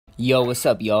Yo, what's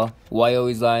up, y'all? Why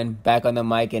Always Lying, back on the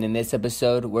mic, and in this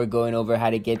episode, we're going over how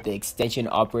to get the extension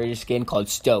operator skin called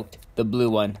Stoked, the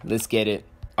blue one. Let's get it.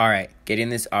 Alright, getting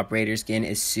this operator skin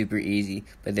is super easy,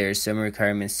 but there are some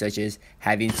requirements such as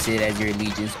having Sid as your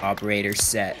Legion's operator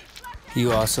set.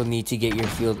 You also need to get your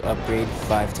field upgrade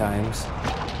 5 times.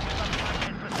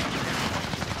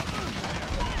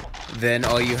 Then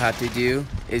all you have to do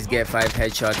is get 5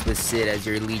 headshots with Sid as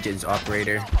your Legion's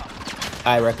operator.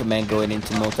 I recommend going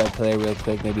into multiplayer real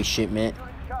quick, maybe shipment.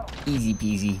 Easy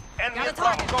peasy. Got a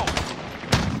target. Go.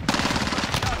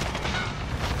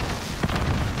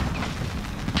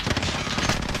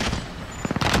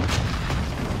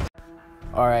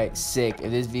 Alright, sick.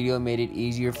 If this video made it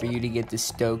easier for you to get the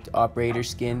Stoked operator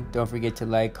skin, don't forget to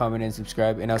like, comment, and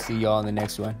subscribe, and I'll see y'all in the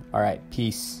next one. Alright,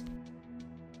 peace.